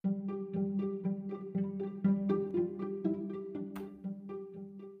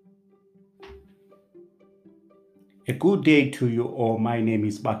A good day to you all. My name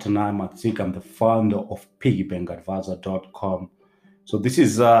is Batanai Matzik. I'm the founder of piggybankadvisor.com. So this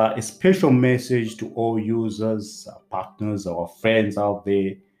is a special message to all users, partners, our friends out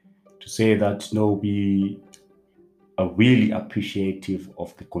there to say that we are really appreciative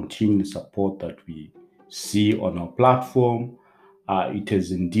of the continued support that we see on our platform. It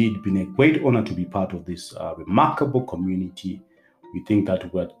has indeed been a great honor to be part of this remarkable community. We think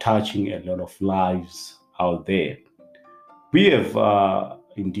that we're touching a lot of lives out there. We have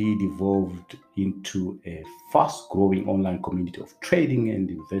indeed evolved into a fast growing online community of trading and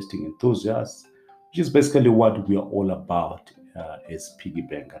investing enthusiasts, which is basically what we are all about as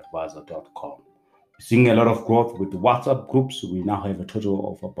piggybankadvisor.com. We're seeing a lot of growth with the WhatsApp groups. We now have a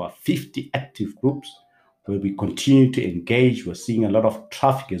total of about 50 active groups where we continue to engage. We're seeing a lot of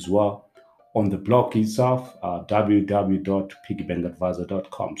traffic as well on the blog itself,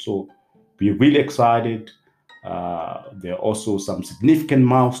 www.piggybankadvisor.com. So we're really excited. There are also some significant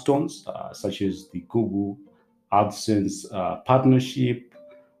milestones, such as the Google AdSense partnership.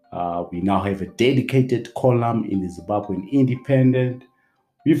 We now have a dedicated column in the Zimbabwean Independent.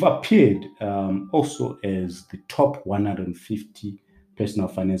 We've appeared also as the top 150 personal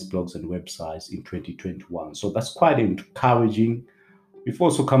finance blogs and websites in 2021. So that's quite encouraging. We've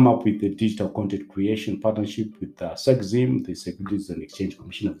also come up with the digital content creation partnership with SECZIM, the Securities and Exchange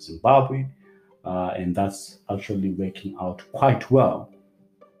Commission of Zimbabwe. And that's actually working out quite well.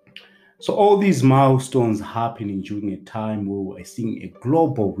 So all these milestones happening during a time where we're seeing a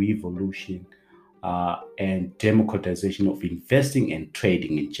global revolution and democratization of investing and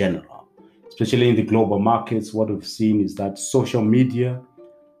trading in general. Especially in the global markets, what we've seen is that social media,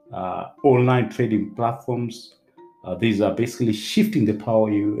 online trading platforms, these are basically shifting the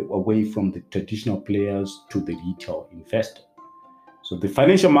power away from the traditional players to the retail investor. So the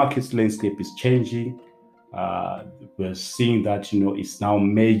financial markets landscape is changing. We're seeing that it's now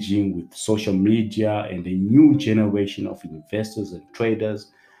merging with social media and a new generation of investors and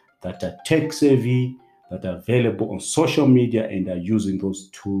traders that are tech savvy, that are available on social media and are using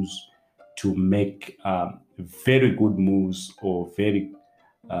those tools to make very good moves or very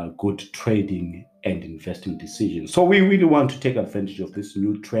good trading and investing decisions. So we really want to take advantage of this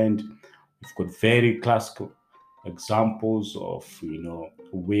new trend. We've got very classical examples of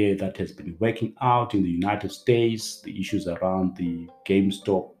where that has been working out in the United States, the issues around the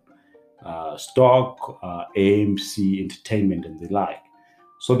GameStop stock, AMC Entertainment, and the like.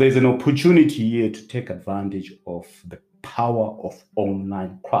 So there's an opportunity here to take advantage of the power of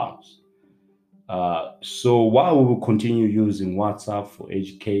online crowds. So while we will continue using WhatsApp for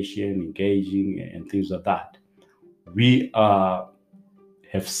education, engaging, and things like that, we have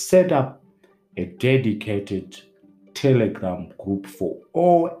set up a dedicated Telegram group for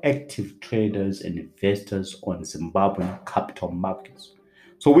all active traders and investors on Zimbabwean capital markets.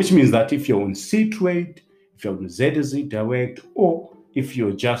 So which means that if you're on CTrade, if you're on ZZ Direct, or if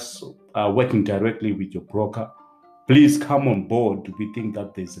you're just working directly with your broker, please come on board. We think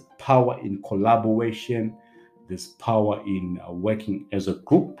that there's a power in collaboration, there's power in working as a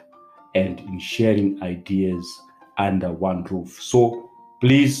group and in sharing ideas under one roof. So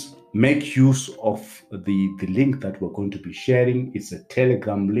please make use of the link that we're going to be sharing. It's a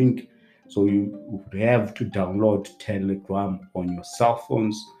Telegram link. So you would have to download Telegram on your cell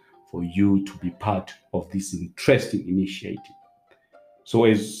phones for you to be part of this interesting initiative. So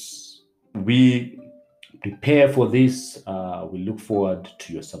as we prepare for this, we look forward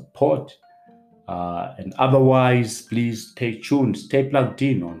to your support. And otherwise, please stay tuned, stay plugged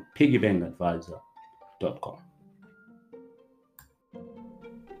in on piggybankadvisor.com.